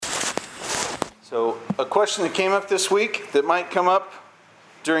So, a question that came up this week that might come up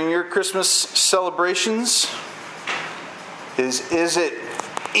during your Christmas celebrations is it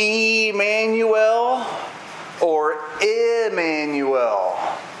Emmanuel or Emmanuel?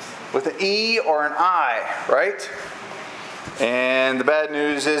 With an E or an I, right? And the bad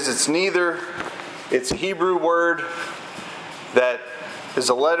news is it's neither. It's a Hebrew word that is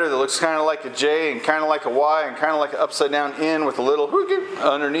a letter that looks kind of like a J and kind of like a Y and kind of like an upside down N with a little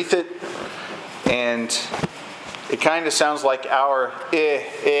underneath it. And it kind of sounds like our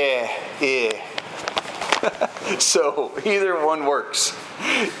So either one works.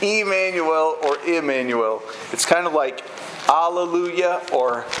 Emmanuel or Emmanuel. It's kind of like Alleluia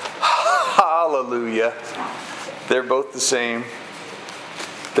or Hallelujah. They're both the same.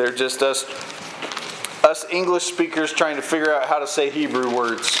 They're just us English speakers trying to figure out how to say Hebrew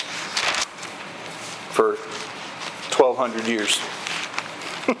words for 1,200 years.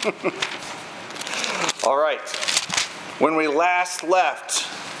 All right. When we last left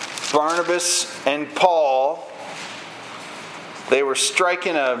Barnabas and Paul, they were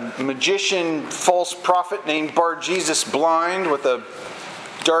striking a magician, false prophet named Bar-Jesus blind with a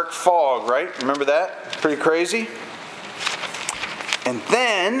dark fog, right? Remember that? Pretty crazy. And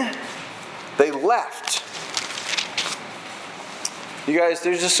then they left. You guys,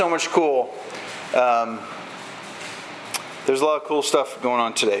 there's just so much cool. There's a lot of cool stuff going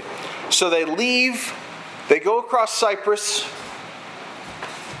on today. So they leave. They go across Cyprus.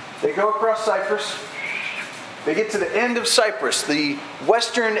 They get to the end of Cyprus, the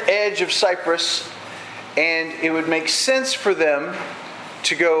western edge of Cyprus, and it would make sense for them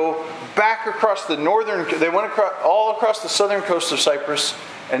to go back across the northern. They went all across the southern coast of Cyprus,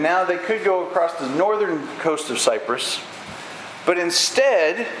 and now they could go across the northern coast of Cyprus. But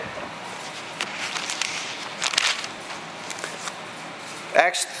instead,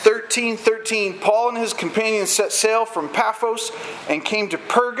 Acts 13:13, Paul and his companions set sail from Paphos and came to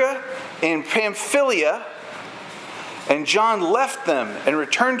Perga in Pamphylia, and John left them and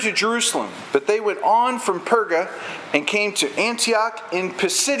returned to Jerusalem. But they went on from Perga and came to Antioch in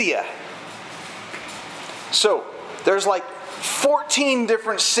Pisidia. So, there's like 14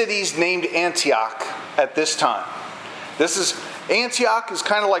 different cities named Antioch at this time. Antioch is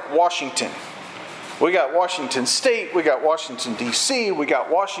kind of like Washington. We got Washington State, we got Washington, D.C., we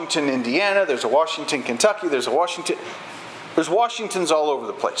got Washington, Indiana, there's a Washington, Kentucky, there's Washingtons all over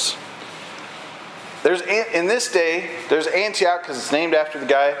the place. In this day, there's Antioch because it's named after the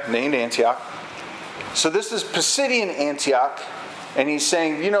guy named Antioch. So this is Pisidian Antioch, and he's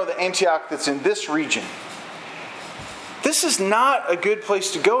saying, the Antioch that's in this region. This is not a good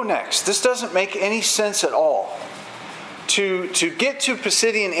place to go next. This doesn't make any sense at all. To get to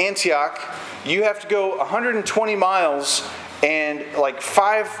Pisidian Antioch, you have to go 120 miles and like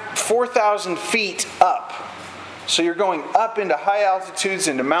 4,000 feet up. So you're going up into high altitudes,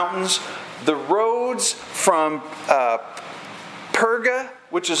 into mountains. The roads from Perga,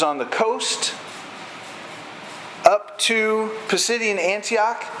 which is on the coast, up to Pisidian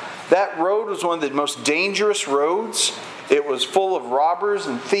Antioch, that road was one of the most dangerous roads. It was full of robbers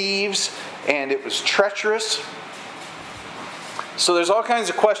and thieves, and it was treacherous. So there's all kinds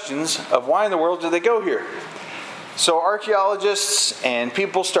of questions of why in the world did they go here? So archaeologists and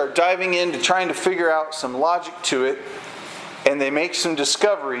people start diving into trying to figure out some logic to it, and they make some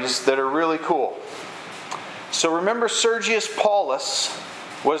discoveries that are really cool. So remember, Sergius Paulus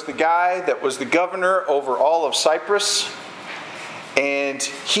was the guy that was the governor over all of Cyprus, and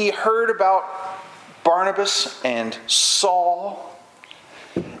he heard about Barnabas and Saul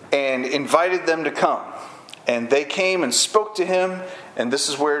and invited them to come. And they came and spoke to him, and this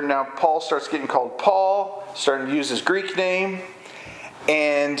is where now Paul starts getting called Paul, starting to use his Greek name.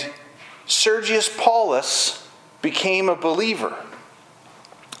 And Sergius Paulus became a believer.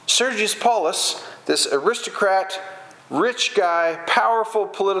 Sergius Paulus, this aristocrat, rich guy, powerful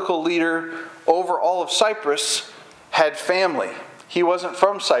political leader over all of Cyprus, had family. He wasn't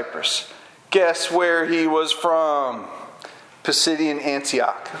from Cyprus. Guess where he was from? Pisidian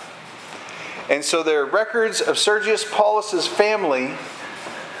Antioch. And so there are records of Sergius Paulus's family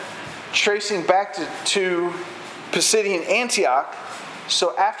tracing back to Pisidian Antioch.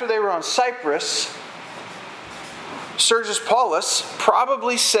 So after they were on Cyprus, Sergius Paulus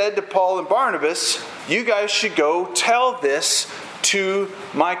probably said to Paul and Barnabas, you guys should go tell this to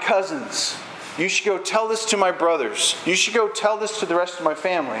my cousins. You should go tell this to my brothers. You should go tell this to the rest of my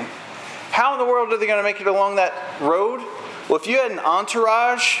family. How in the world are they going to make it along that road? Well, if you had an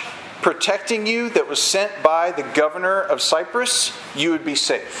entourage protecting you that was sent by the governor of Cyprus, you would be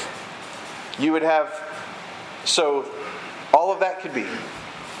safe. You would have, so all of that could be.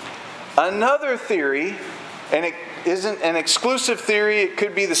 Another theory, and it isn't an exclusive theory, it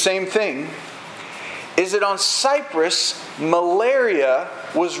could be the same thing, is that on Cyprus, malaria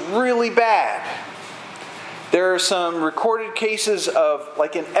was really bad. There are some recorded cases of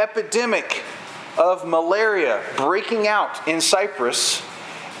like an epidemic of malaria breaking out in Cyprus,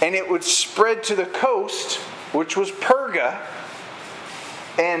 and it would spread to the coast, which was Perga,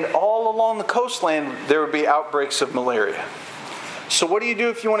 and all along the coastland there would be outbreaks of malaria. So what do you do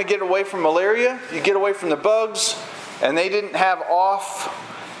if you want to get away from malaria? You get away from the bugs, and they didn't have off,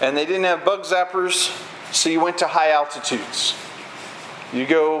 and they didn't have bug zappers, so you went to high altitudes.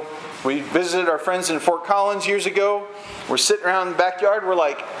 We visited our friends in Fort Collins years ago. We're sitting around in the backyard, we're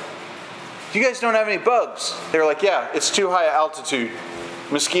like, you guys don't have any bugs. They were like, yeah, it's too high altitude.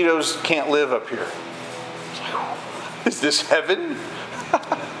 Mosquitoes can't live up here. I was like, is this heaven?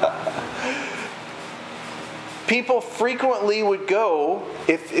 People frequently would go,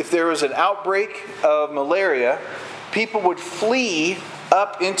 if there was an outbreak of malaria, people would flee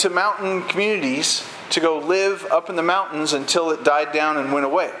up into mountain communities to go live up in the mountains until it died down and went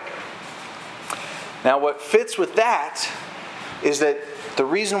away. Now what fits with that is that the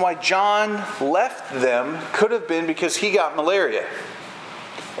reason why John left them could have been because he got malaria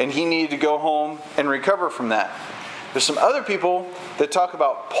and he needed to go home and recover from that. There's some other people that talk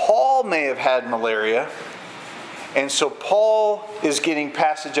about Paul may have had malaria, and so Paul is getting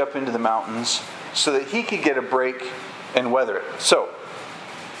passage up into the mountains so that he could get a break and weather it. So,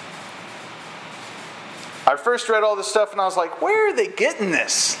 I first read all this stuff and I was like, where are they getting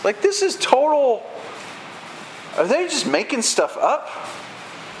this? Like, this is total... Are they just making stuff up?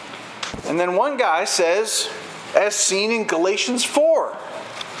 And then one guy says, as seen in Galatians 4.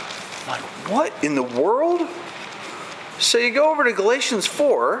 I'm like, what in the world? So you go over to Galatians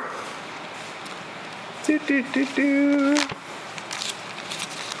 4.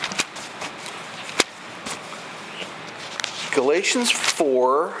 Galatians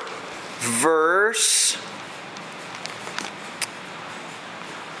 4, verse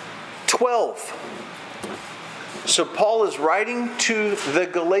 12. So Paul is writing to the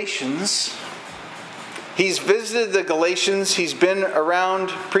Galatians. He's visited the Galatians. He's been around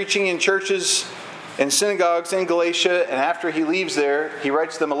preaching in churches and synagogues in Galatia. And after he leaves there, he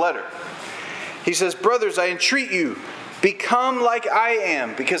writes them a letter. He says, brothers, I entreat you, become like I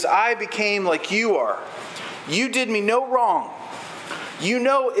am, because I became like you are. You did me no wrong. You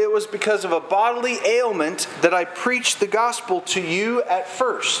know it was because of a bodily ailment that I preached the gospel to you at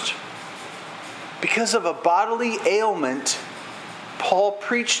first. Because of a bodily ailment, Paul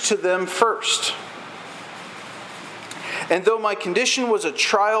preached to them first. And though my condition was a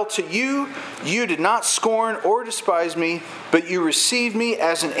trial to you, you did not scorn or despise me, but you received me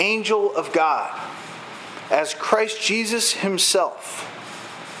as an angel of God, as Christ Jesus himself.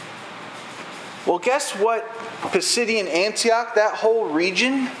 Well, guess what? Pisidian Antioch, that whole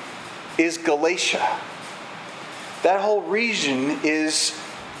region is Galatia. That whole region is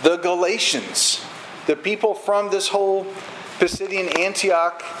the Galatians. The people from this whole Pisidian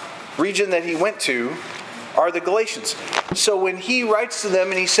Antioch region that he went to are the Galatians. So when he writes to them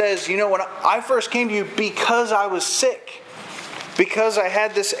and he says, you know, when I first came to you because I was sick, because I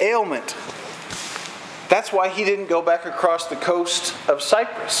had this ailment, that's why he didn't go back across the coast of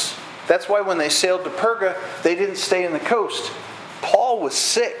Cyprus. That's why when they sailed to Perga, they didn't stay in the coast. Paul was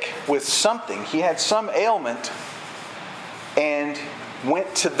sick with something. He had some ailment and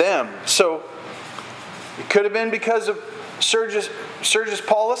went to them. So it could have been because of Sergius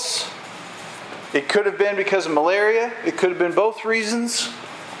Paulus. It could have been because of malaria. It could have been both reasons.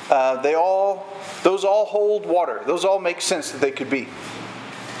 Those all hold water. Those all make sense that they could be.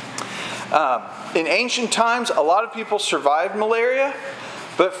 In ancient times, a lot of people survived malaria,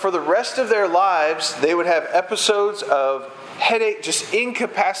 but for the rest of their lives, they would have episodes of headache, just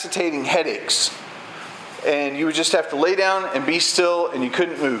incapacitating headaches. And you would just have to lay down and be still, and you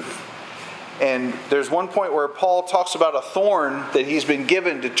couldn't move. And there's one point where Paul talks about a thorn that he's been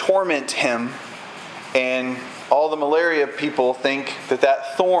given to torment him. And all the malaria people think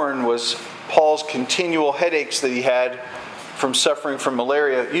that thorn was Paul's continual headaches that he had from suffering from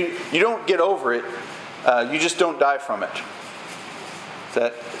malaria. You don't get over it. You just don't die from it.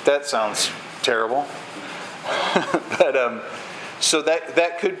 That sounds terrible. But so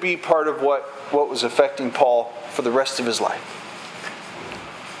that could be part of what was affecting Paul for the rest of his life.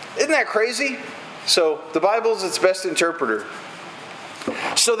 Isn't that crazy? So the Bible's its best interpreter.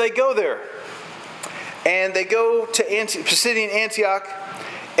 So they go there. And they go to Pisidian Antioch.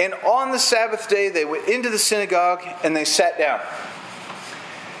 And on the Sabbath day, they went into the synagogue and they sat down.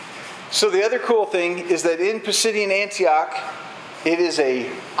 So the other cool thing is that in Pisidian Antioch, It is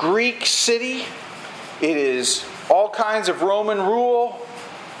a Greek city. It is all kinds of Roman rule,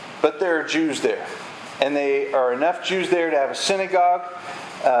 but there are Jews there. And there are enough Jews there to have a synagogue.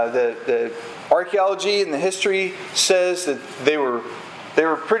 The archaeology and the history says that they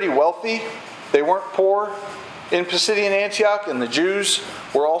were pretty wealthy. They weren't poor in Pisidian Antioch, and the Jews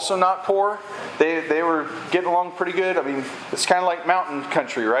were also not poor. They were getting along pretty good. I mean, it's kind of like mountain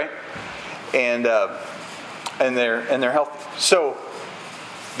country, right? And they're healthy. So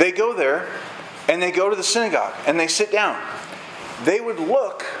they go there, and they go to the synagogue, and they sit down. They would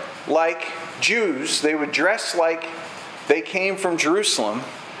look like Jews. They would dress like they came from Jerusalem.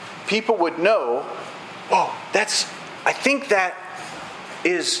 People would know, oh, I think that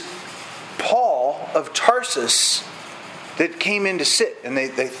is Paul of Tarsus that came in to sit. And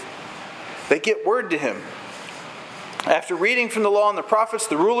they get word to him. After reading from the law and the prophets,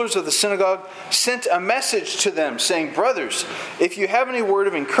 the rulers of the synagogue sent a message to them saying, brothers, if you have any word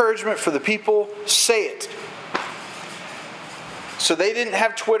of encouragement for the people, say it. So they didn't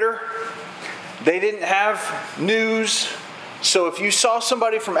have Twitter. They didn't have news. So if you saw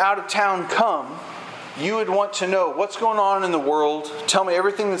somebody from out of town come, you would want to know what's going on in the world. Tell me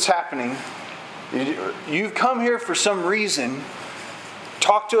everything that's happening. You've come here for some reason.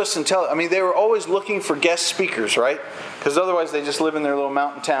 Talk to us and tell. I mean, they were always looking for guest speakers, right? Because otherwise they just live in their little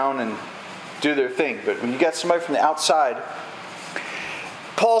mountain town and do their thing. But when you got somebody from the outside,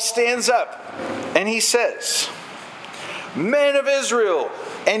 Paul stands up and he says, men of Israel,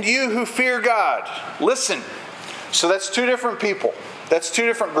 and you who fear God, listen. So that's two different people. That's two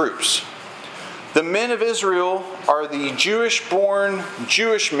different groups. The men of Israel are the Jewish-born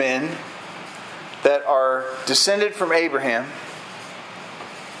Jewish men that are descended from Abraham.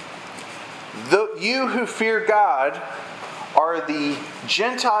 You who fear God are the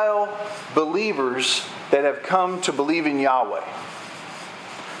Gentile believers that have come to believe in Yahweh.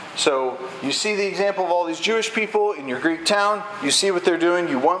 So you see the example of all these Jewish people in your Greek town. You see what they're doing.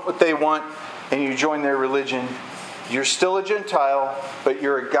 You want what they want, and you join their religion. You're still a Gentile, but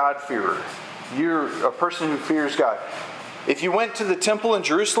you're a God-fearer. You're a person who fears God. If you went to the temple in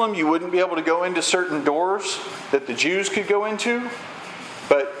Jerusalem, you wouldn't be able to go into certain doors that the Jews could go into,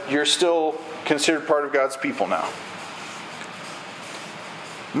 but you're still considered part of God's people now.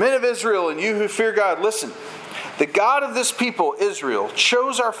 Men of Israel, and you who fear God, listen. The God of this people, Israel,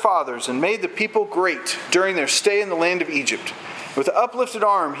 chose our fathers and made the people great during their stay in the land of Egypt. With uplifted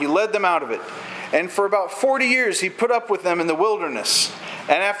arm, he led them out of it. And for about 40 years, he put up with them in the wilderness.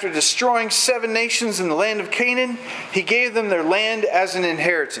 And after destroying 7 nations in the land of Canaan, he gave them their land as an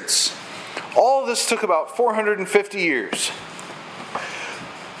inheritance. All this took about 450 years.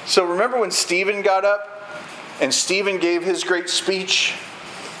 So remember when Stephen got up and Stephen gave his great speech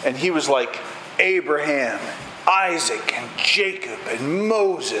and he was like Abraham, Isaac, and Jacob, and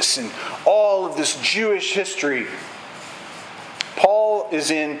Moses, and all of this Jewish history. Paul is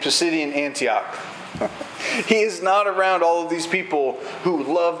in Pisidian Antioch. He is not around all of these people who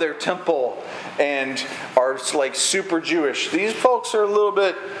love their temple and are like super Jewish. These folks are a little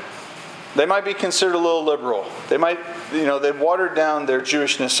bit, they might be considered a little liberal. They might, they've watered down their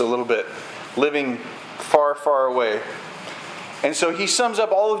Jewishness a little bit, living far, far away. And so he sums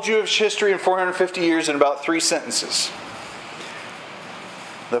up all of Jewish history in 450 years in about 3 sentences.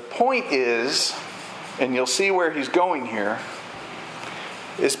 The point is, and you'll see where he's going here,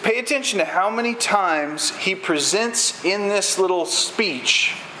 is pay attention to how many times he presents in this little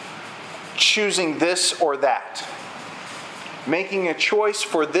speech choosing this or that. Making a choice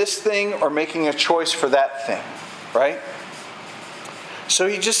for this thing or making a choice for that thing. Right? So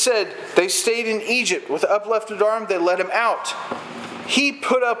he just said, they stayed in Egypt. With uplifted arm, they let him out. He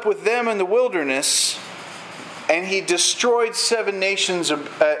put up with them in the wilderness, and he destroyed 7 nations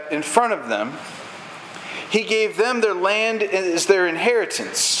in front of them. He gave them their land as their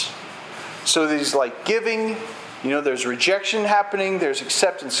inheritance. So there's like giving, there's rejection happening, there's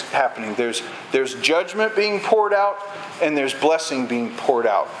acceptance happening, there's judgment being poured out, and there's blessing being poured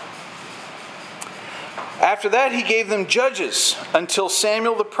out. After that, he gave them judges until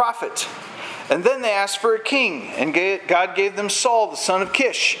Samuel the prophet. And then they asked for a king, and God gave them Saul, the son of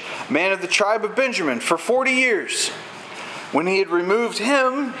Kish, man of the tribe of Benjamin, for 40 years. When he had removed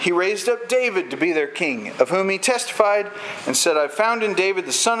him, he raised up David to be their king, of whom he testified and said, I found in David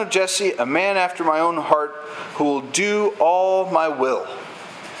the son of Jesse, a man after my own heart, who will do all my will.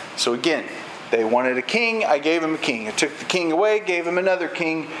 So again, they wanted a king, I gave him a king. I took the king away, gave him another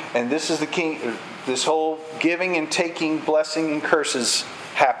king, and this is the king. This whole giving and taking, blessing and curses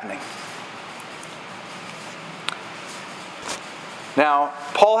happening. Now,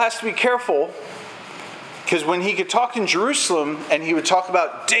 Paul has to be careful Because when he could talk in Jerusalem and he would talk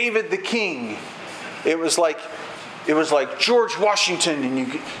about David the king, it was like George Washington,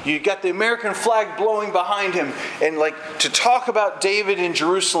 and you got the American flag blowing behind him. And like to talk about David in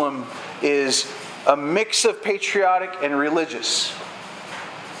Jerusalem is a mix of patriotic and religious.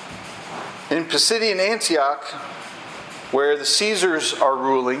 In Pisidian Antioch, where the Caesars are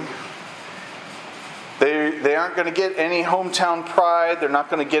ruling, they aren't going to get any hometown pride. They're not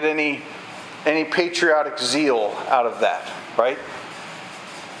going to get any patriotic zeal out of that, right?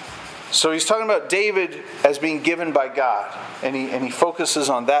 So he's talking about David as being given by God, and he focuses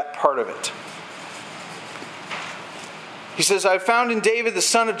on that part of it. He says, I found in David the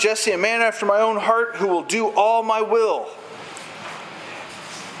son of Jesse, a man after my own heart, who will do all my will.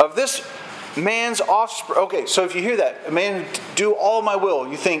 Of this man's offspring. Okay, so if you hear that, a man who do all my will,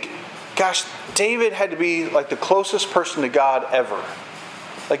 you think, gosh, David had to be like the closest person to God ever.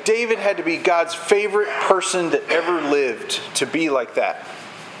 Like David had to be God's favorite person that ever lived to be like that.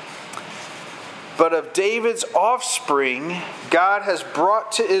 But of David's offspring, God has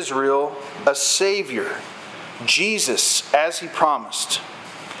brought to Israel a Savior, Jesus, as he promised.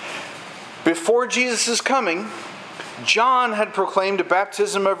 Before Jesus' coming, John had proclaimed a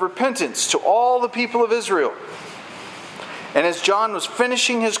baptism of repentance to all the people of Israel. And as John was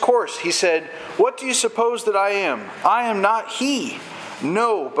finishing his course, he said, What do you suppose that I am? I am not he.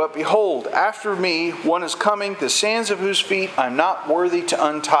 No, but behold, after me one is coming, the sands of whose feet I am not worthy to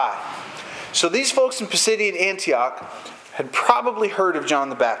untie. So these folks in Pisidian Antioch had probably heard of John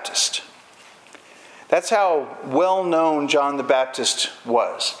the Baptist. That's how well known John the Baptist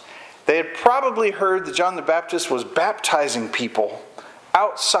was. They had probably heard that John the Baptist was baptizing people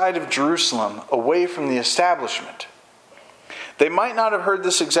outside of Jerusalem, away from the establishment. They might not have heard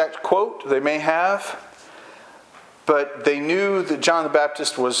this exact quote, they may have, but they knew that John the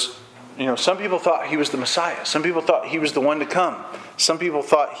Baptist was, some people thought he was the Messiah. Some people thought he was the one to come. Some people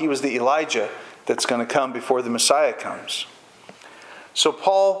thought he was the Elijah that's going to come before the Messiah comes. So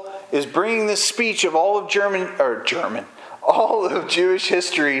Paul is bringing this speech of all of Jewish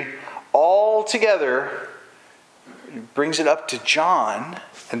history all together. He brings it up to John,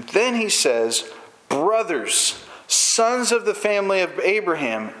 and then he says, Brothers, sons of the family of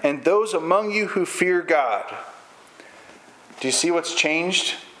Abraham, and those among you who fear God. Do you see what's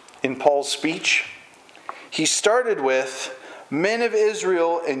changed in Paul's speech? He started with, Men of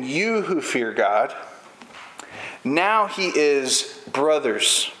Israel and you who fear God. Now he is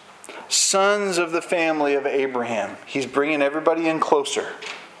brothers, sons of the family of Abraham. He's bringing everybody in closer.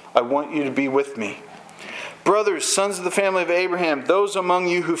 I want you to be with me. Brothers, sons of the family of Abraham, those among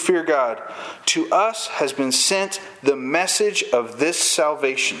you who fear God, to us has been sent the message of this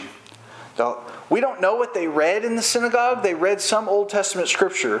salvation. Now, we don't know what they read in the synagogue. They read some Old Testament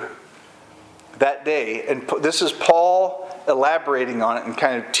scripture that day. And this is Paul elaborating on it and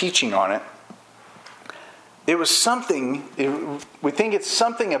kind of teaching on it. It was something, we think it's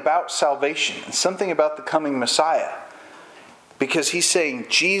something about salvation, something about the coming Messiah. Because he's saying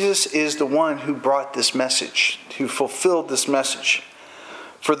Jesus is the one who brought this message, who fulfilled this message.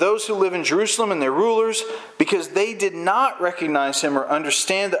 For those who live in Jerusalem and their rulers, because they did not recognize him or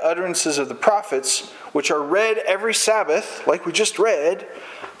understand the utterances of the prophets, which are read every Sabbath, like we just read,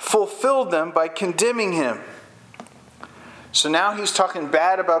 fulfilled them by condemning him. So now he's talking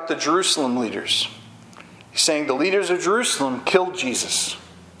bad about the Jerusalem leaders. He's saying the leaders of Jerusalem killed Jesus.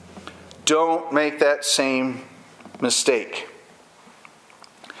 Don't make that same mistake.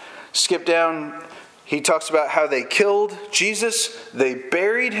 Skip down. He talks about how they killed Jesus. They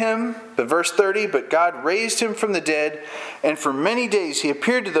buried him. But verse 30, but God raised him from the dead. And for many days he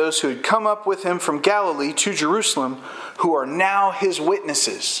appeared to those who had come up with him from Galilee to Jerusalem, who are now his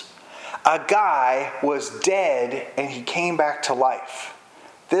witnesses. A guy was dead and he came back to life.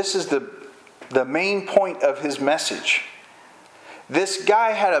 This is the main point of his message. This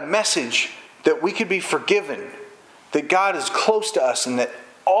guy had a message that we could be forgiven, that God is close to us, and that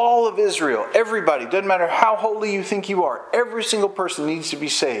all of Israel, everybody, doesn't matter how holy you think you are, every single person needs to be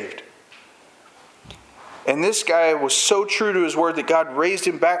saved. And this guy was so true to his word that God raised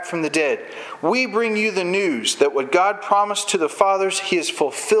him back from the dead. We bring you the news that what God promised to the fathers, he has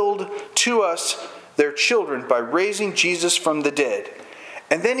fulfilled to us, their children, by raising Jesus from the dead.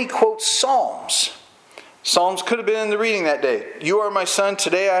 And then he quotes Psalms. Psalms could have been in the reading that day. You are my son,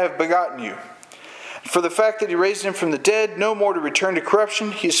 today I have begotten you. For the fact that he raised him from the dead, no more to return to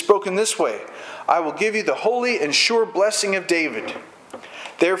corruption, he has spoken this way, I will give you the holy and sure blessing of David.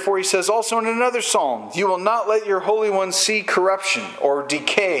 Therefore he says also in another psalm, you will not let your Holy One see corruption or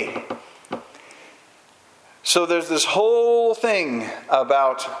decay. So there's this whole thing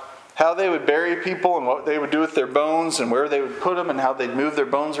about how they would bury people and what they would do with their bones and where they would put them and how they'd move their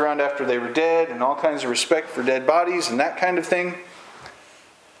bones around after they were dead and all kinds of respect for dead bodies and that kind of thing.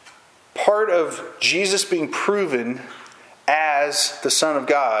 Part of Jesus being proven as the Son of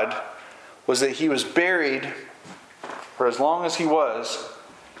God was that he was buried for as long as he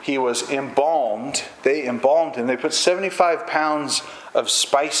was embalmed. They embalmed him. They put 75 pounds of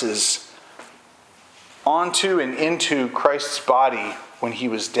spices onto and into Christ's body when he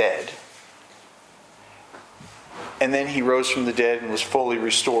was dead. And then he rose from the dead and was fully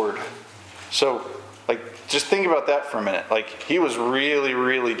restored. So, just think about that for a minute. He was really,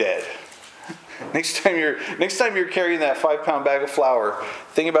 really dead. Next time you're carrying that 5-pound bag of flour,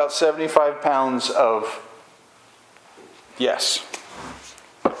 think about 75 pounds of yes.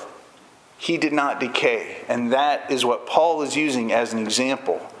 He did not decay. And that is what Paul is using as an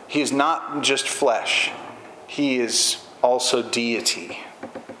example. He is not just flesh. He is also deity.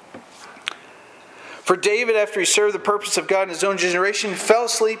 For David, after he served the purpose of God in his own generation, fell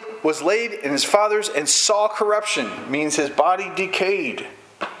asleep, was laid in his fathers, and saw corruption. It means his body decayed.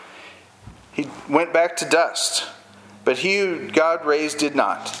 He went back to dust. But he who God raised did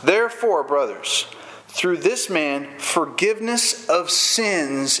not. Therefore, brothers, through this man, forgiveness of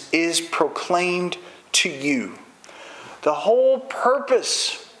sins is proclaimed to you. The whole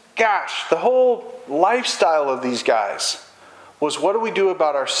purpose, the whole lifestyle of these guys was, what do we do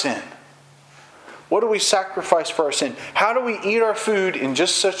about our sin? What do we sacrifice for our sin? How do we eat our food in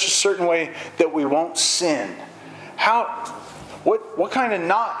just such a certain way that we won't sin? What kind of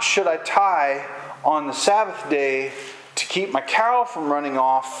knot should I tie on the Sabbath day to keep my cow from running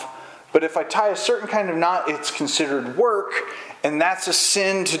off? But if I tie a certain kind of knot, it's considered work, and that's a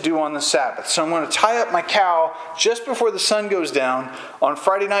sin to do on the Sabbath. So I'm going to tie up my cow just before the sun goes down on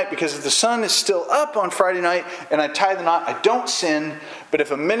Friday night, because if the sun is still up on Friday night and I tie the knot, I don't sin. But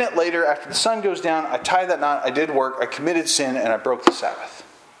if a minute later, after the sun goes down, I tie that knot, I did work, I committed sin, and I broke the Sabbath.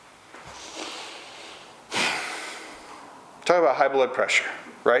 Talk about high blood pressure,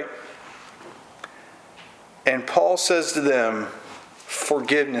 right? And Paul says to them,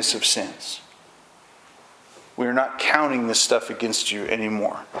 forgiveness of sins. We are not counting this stuff against you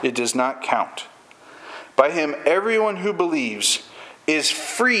anymore. It does not count. By him, everyone who believes is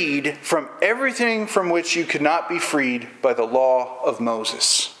freed from everything from which you could not be freed by the law of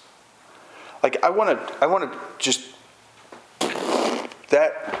Moses. I want to just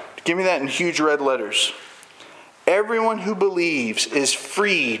give me that in huge red letters. Everyone who believes is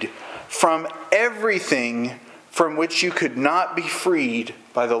freed from everything from which you could not be freed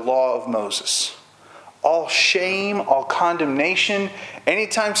by the law of Moses. All shame, all condemnation.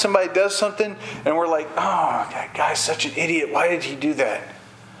 Anytime somebody does something and we're like, oh, that guy's such an idiot. Why did he do that?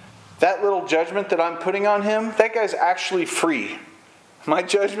 That little judgment that I'm putting on him, that guy's actually free. My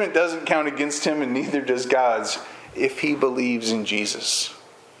judgment doesn't count against him, and neither does God's, if he believes in Jesus.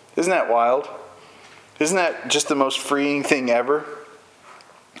 Isn't that wild? Isn't that just the most freeing thing ever?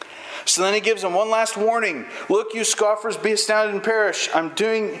 So then he gives them one last warning. Look, you scoffers, be astounded and perish. I'm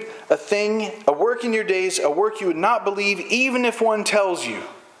doing a work in your days, a work you would not believe, even if one tells you.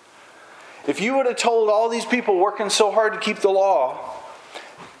 If you would have told all these people working so hard to keep the law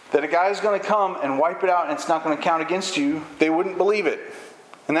that a guy's going to come and wipe it out and it's not going to count against you, they wouldn't believe it.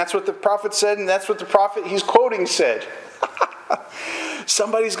 And that's what the prophet said, and that's what the prophet he's quoting said.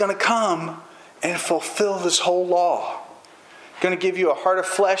 Somebody's going to come and fulfill this whole law. Going to give you a heart of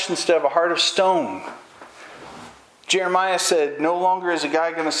flesh instead of a heart of stone. Jeremiah said, no longer is a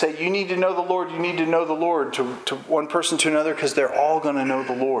guy going to say, you need to know the Lord, you need to know the Lord, to one person to another, because they're all going to know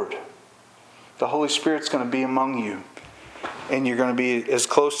the Lord. The Holy Spirit's going to be among you. And you're going to be as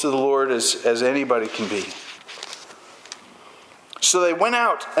close to the Lord as anybody can be. So they went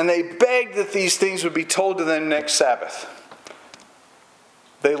out and they begged that these things would be told to them next Sabbath.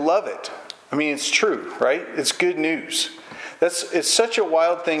 They love it. I mean, it's true, right? It's good news. It's such a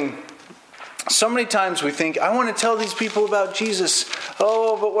wild thing. So many times we think, I want to tell these people about Jesus.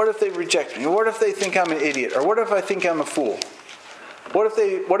 Oh, but what if they reject me? What if they think I'm an idiot? Or what if I think I'm a fool? What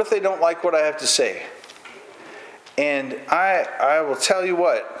if they don't like what I have to say? And I will tell you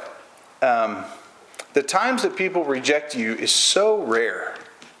what, the times that people reject you is so rare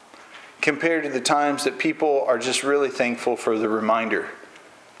compared to the times that people are just really thankful for the reminder,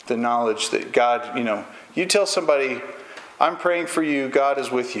 the knowledge that God, you tell somebody, I'm praying for you, God is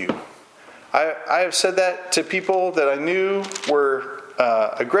with you. I have said that to people that I knew were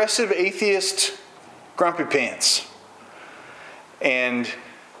aggressive, atheist, grumpy pants. And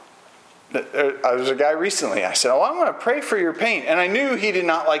I was a guy recently. I said, I'm going to pray for your pain. And I knew he did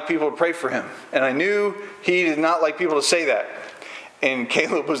not like people to pray for him. And I knew he did not like people to say that. And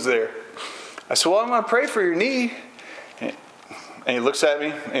Caleb was there. I said, well, I'm going to pray for your knee. And he looks at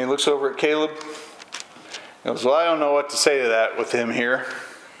me, and he looks over at Caleb. He goes, well, I don't know what to say to that with him here,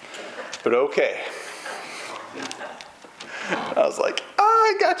 but okay. I was like,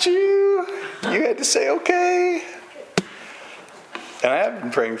 I got you. You had to say okay. And I have been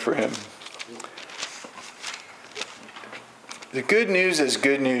praying for him. The good news is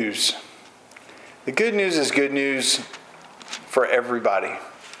good news. The good news is good news for everybody.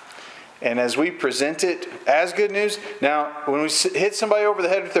 And as we present it as good news, now when we hit somebody over the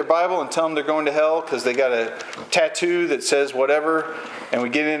head with their Bible and tell them they're going to hell because they got a tattoo that says whatever, and we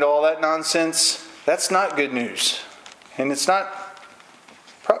get into all that nonsense, that's not good news. And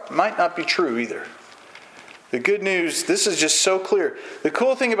might not be true either. The good news, this is just so clear. The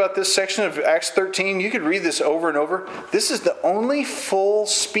cool thing about this section of Acts 13, you could read this over and over. This is the only full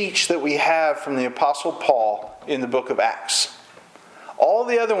speech that we have from the Apostle Paul in the book of Acts. All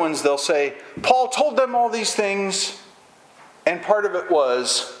the other ones, they'll say, Paul told them all these things, and part of it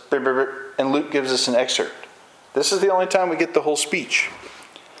was, and Luke gives us an excerpt. This is the only time we get the whole speech.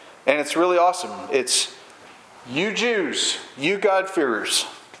 And it's really awesome. It's, you Jews, you God-fearers,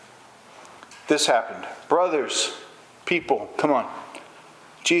 this happened. Brothers, people, come on.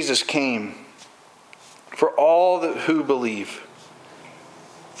 Jesus came for all who believe.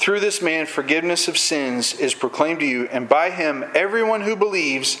 Through this man, forgiveness of sins is proclaimed to you, and by him, everyone who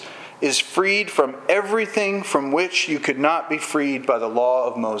believes is freed from everything from which you could not be freed by the law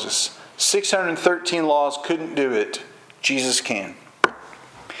of Moses. 613 laws couldn't do it. Jesus can.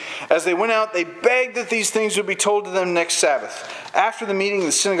 As they went out, they begged that these things would be told to them next Sabbath. After the meeting,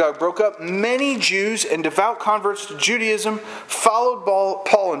 the synagogue broke up. Many Jews and devout converts to Judaism followed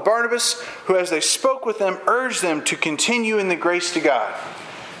Paul and Barnabas, who, as they spoke with them, urged them to continue in the grace to God.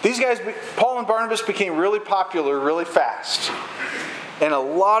 These guys, Paul and Barnabas, became really popular really fast. And a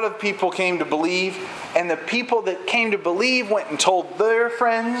lot of people came to believe. And the people that came to believe went and told their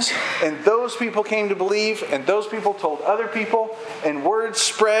friends. And those people came to believe. And those people told other people. And word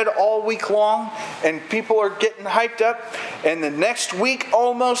spread all week long. And people are getting hyped up. And the next week,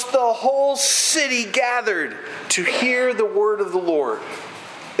 almost the whole city gathered to hear the word of the Lord.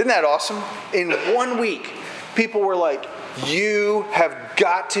 Isn't that awesome? In 1 week, people were like, you have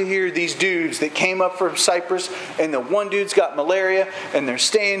got to hear these dudes that came up from Cyprus, and the one dude's got malaria, and they're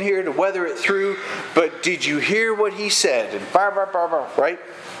staying here to weather it through. But did you hear what he said? And right?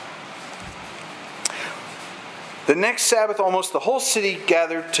 The next Sabbath, almost the whole city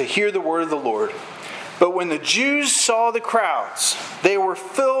gathered to hear the word of the Lord. But when the Jews saw the crowds, they were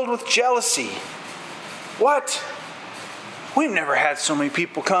filled with jealousy. What? We've never had so many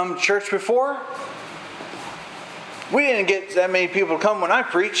people come to church before. We didn't get that many people to come when I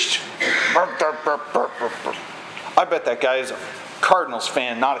preached. I bet that guy is a Cardinals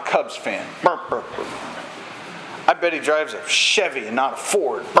fan, not a Cubs fan. I bet he drives a Chevy and not a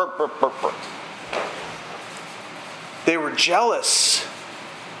Ford. They were jealous.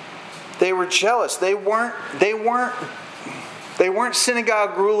 They were jealous. They weren't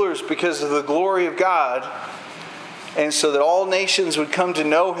synagogue rulers because of the glory of God, and so that all nations would come to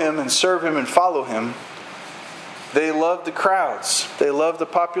know him and serve him and follow him. They loved the crowds. They loved the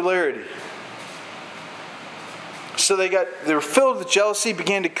popularity. So they were filled with jealousy,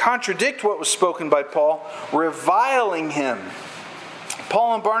 began to contradict what was spoken by Paul, reviling him.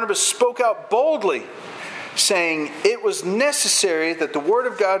 Paul and Barnabas spoke out boldly, saying, it was necessary that the word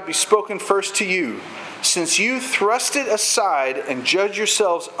of God be spoken first to you, since you thrust it aside and judge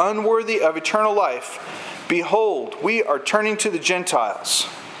yourselves unworthy of eternal life. Behold, we are turning to the Gentiles.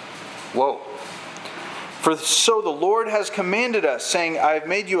 Whoa. For so the Lord has commanded us, saying, I have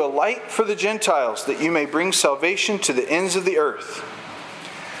made you a light for the Gentiles, that you may bring salvation to the ends of the earth.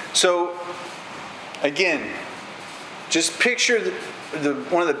 So, again, just picture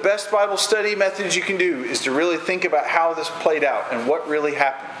one of the best Bible study methods you can do is to really think about how this played out and what really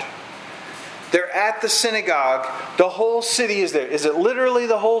happened. They're at the synagogue. The whole city is there. Is it literally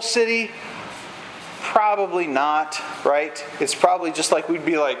the whole city? Probably not, right? It's probably just like we'd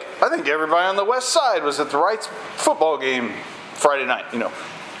be like, I think everybody on the west side was at the Wrights football game Friday night,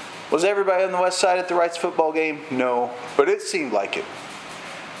 Was everybody on the west side at the Wrights football game? No, but it seemed like it.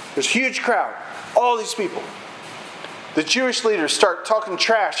 There's a huge crowd, all these people. The Jewish leaders start talking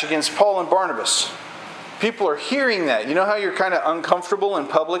trash against Paul and Barnabas. People are hearing that. You know how you're kind of uncomfortable in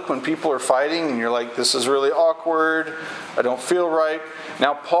public when people are fighting and you're like, this is really awkward. I don't feel right.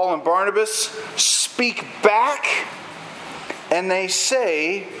 Now Paul and Barnabas speak back and they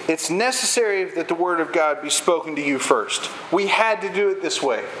say it's necessary that the word of God be spoken to you first. We had to do it this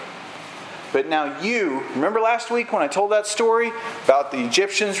way. But now you, remember last week when I told that story about the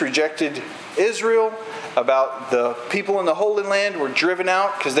Egyptians rejected Israel, about the people in the Holy Land were driven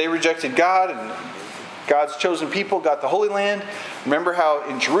out because they rejected God, and God's chosen people got the Holy Land. Remember how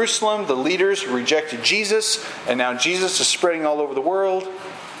in Jerusalem the leaders rejected Jesus, and now Jesus is spreading all over the world.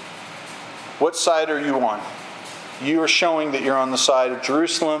 What side are you on? You are showing that you're on the side of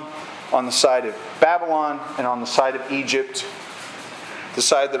Jerusalem, on the side of Babylon, and on the side of Egypt, the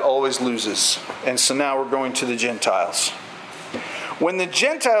side that always loses. And so now we're going to the Gentiles. When the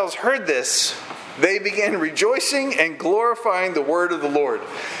Gentiles heard this, they began rejoicing and glorifying the word of the Lord.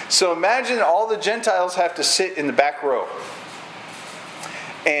 So imagine all the Gentiles have to sit in the back row.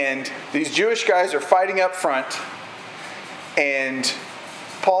 And these Jewish guys are fighting up front. And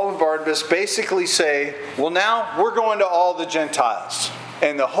Paul and Barnabas basically say, well, now we're going to all the Gentiles.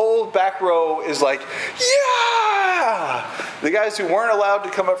 And the whole back row is like, yeah! The guys who weren't allowed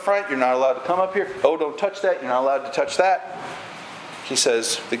to come up front, you're not allowed to come up here. Oh, don't touch that. You're not allowed to touch that. He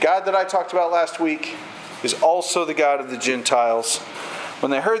says, the God that I talked about last week is also the God of the Gentiles.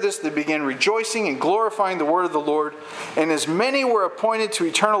 When they heard this, they began rejoicing and glorifying the word of the Lord. And as many were appointed to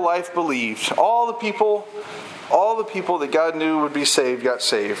eternal life believed. All the people that God knew would be saved got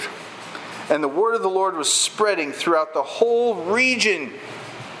saved. And the word of the Lord was spreading throughout the whole region.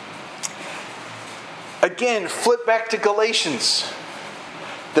 Again, flip back to Galatians.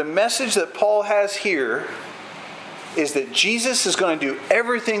 The message that Paul has here is that Jesus is going to do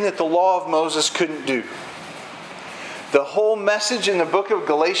everything that the law of Moses couldn't do. The whole message in the book of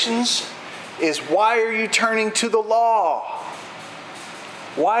Galatians is, why are you turning to the law?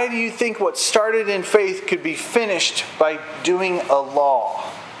 Why do you think what started in faith could be finished by doing a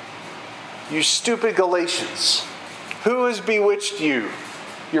law? You stupid Galatians. Who has bewitched you?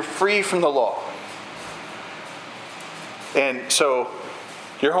 You're free from the law. And so,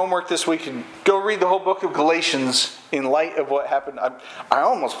 your homework this week, go read the whole book of Galatians in light of what happened. I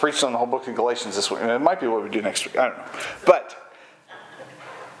almost preached on the whole book of Galatians this week. It might be what we do next week. I don't know. But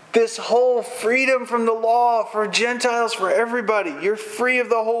this whole freedom from the law for Gentiles, for everybody. You're free of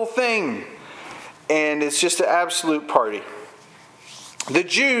the whole thing. And it's just an absolute party. The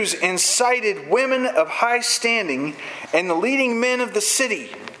Jews incited women of high standing and the leading men of the city.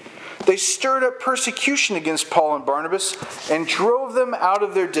 They stirred up persecution against Paul and Barnabas and drove them out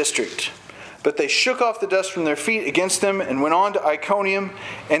of their district. But they shook off the dust from their feet against them and went on to Iconium.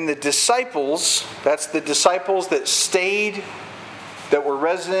 And the disciples, that's the disciples that stayed, that were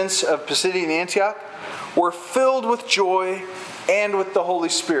residents of Pisidian Antioch, were filled with joy and with the Holy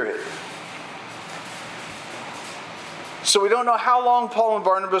Spirit. So we don't know how long Paul and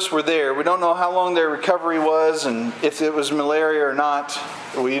Barnabas were there. We don't know how long their recovery was and if it was malaria or not.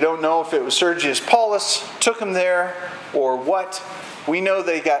 We don't know if it was Sergius Paulus took them there or what. We know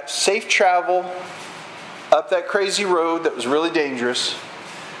they got safe travel up that crazy road that was really dangerous.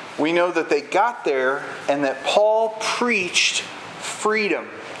 We know that they got there and that Paul preached freedom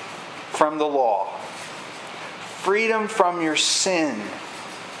from the law. Freedom from your sin.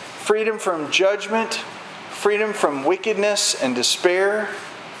 Freedom from judgment. Freedom from wickedness and despair,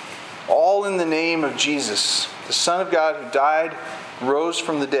 all in the name of Jesus, the Son of God who died, rose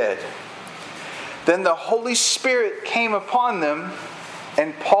from the dead. Then the Holy Spirit came upon them,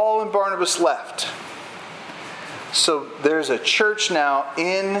 and Paul and Barnabas left. So there's a church now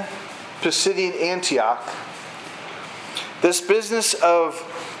in Pisidian Antioch. This business of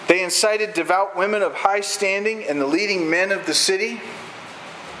they incited devout women of high standing and the leading men of the city.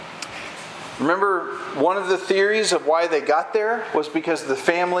 Remember, one of the theories of why they got there was because of the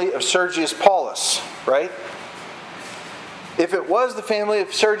family of Sergius Paulus, right? If it was the family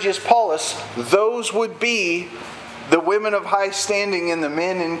of Sergius Paulus, those would be the women of high standing and the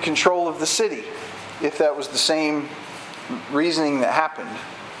men in control of the city, if that was the same reasoning that happened.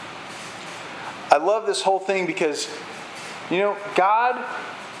 I love this whole thing because, God,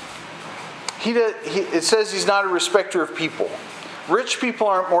 it says He's not a respecter of people. Rich people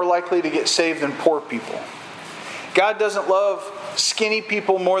aren't more likely to get saved than poor people. God doesn't love skinny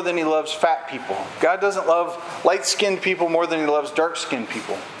people more than He loves fat people. God doesn't love light-skinned people more than He loves dark-skinned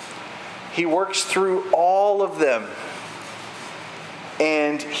people. He works through all of them.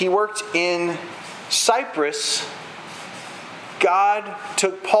 And He worked in Cyprus. God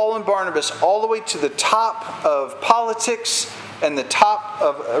took Paul and Barnabas all the way to the top of politics and the top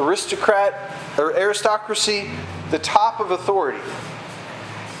of aristocracy, the top of authority.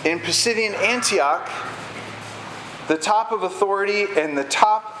 In Pisidian Antioch, the top of authority and the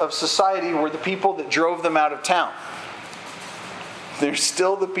top of society were the people that drove them out of town. They're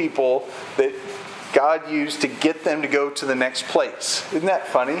still the people that God used to get them to go to the next place. Isn't that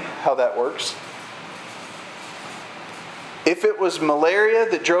funny how that works? If it was malaria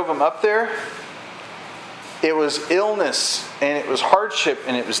that drove them up there, it was illness and it was hardship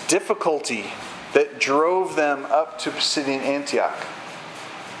and it was difficulty that drove them up to Pisidian Antioch.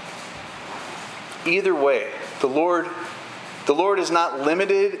 Either way, the Lord is not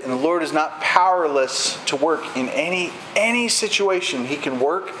limited and the Lord is not powerless to work in any situation. He can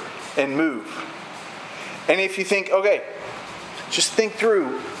work and move. And if you think, okay, just think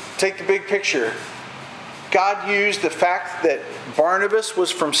through, take the big picture. God used the fact that Barnabas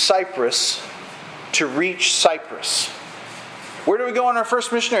was from Cyprus to reach Cyprus. Where do we go on our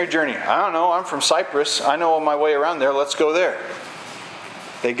first missionary journey? I don't know. I'm from Cyprus. I know my way around there. Let's go there.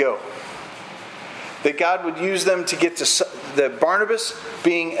 They go. That God would use them to get to the Barnabas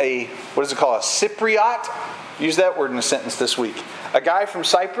being a Cypriot. Use that word in a sentence this week. A guy from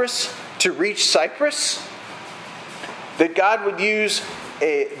Cyprus to reach Cyprus. That God would use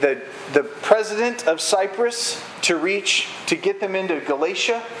the president of Cyprus to get them into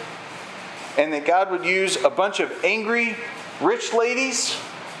Galatia. And that God would use a bunch of angry rich ladies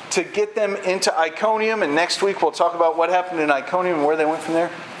to get them into Iconium. And next week we'll talk about what happened in Iconium and where they went from there.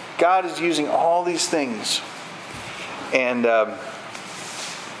 God is using all these things. And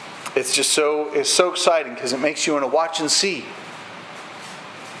it's so exciting because it makes you want to watch and see.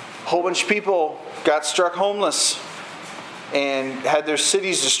 A whole bunch of people got struck homeless and had their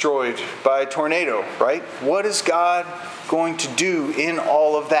cities destroyed by a tornado, right? What is God going to do in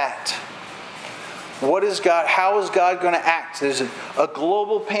all of that? How is God going to act? There's a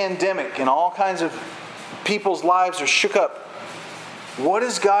global pandemic and all kinds of people's lives are shook up. What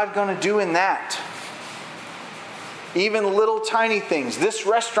is God going to do in that? Even little tiny things. This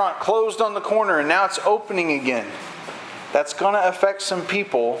restaurant closed on the corner and now it's opening again. That's going to affect some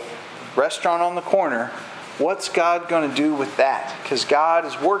people. Restaurant on the corner. What's God going to do with that? Because God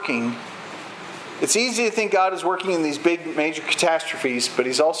is working. It's easy to think God is working in these big major catastrophes, but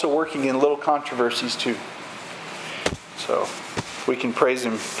He's also working in little controversies too. So we can praise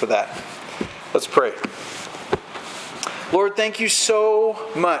Him for that. Let's pray. Lord, thank you so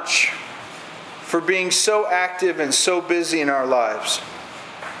much for being so active and so busy in our lives.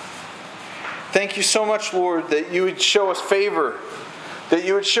 Thank you so much, Lord, that you would show us favor, that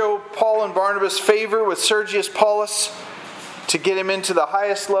you would show Paul and Barnabas favor with Sergius Paulus to get him into the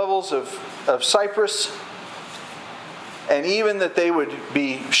highest levels of Cyprus, and even that they would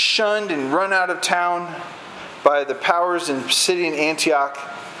be shunned and run out of town by the powers in Pisidian Antioch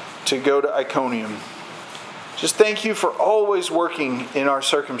to go to Iconium. Just thank you for always working in our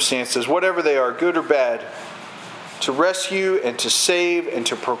circumstances, whatever they are, good or bad, to rescue and to save and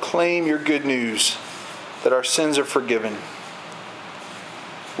to proclaim your good news that our sins are forgiven.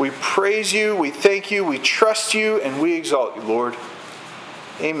 We praise you, we thank you, we trust you, and we exalt you, Lord.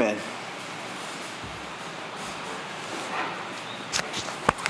 Amen.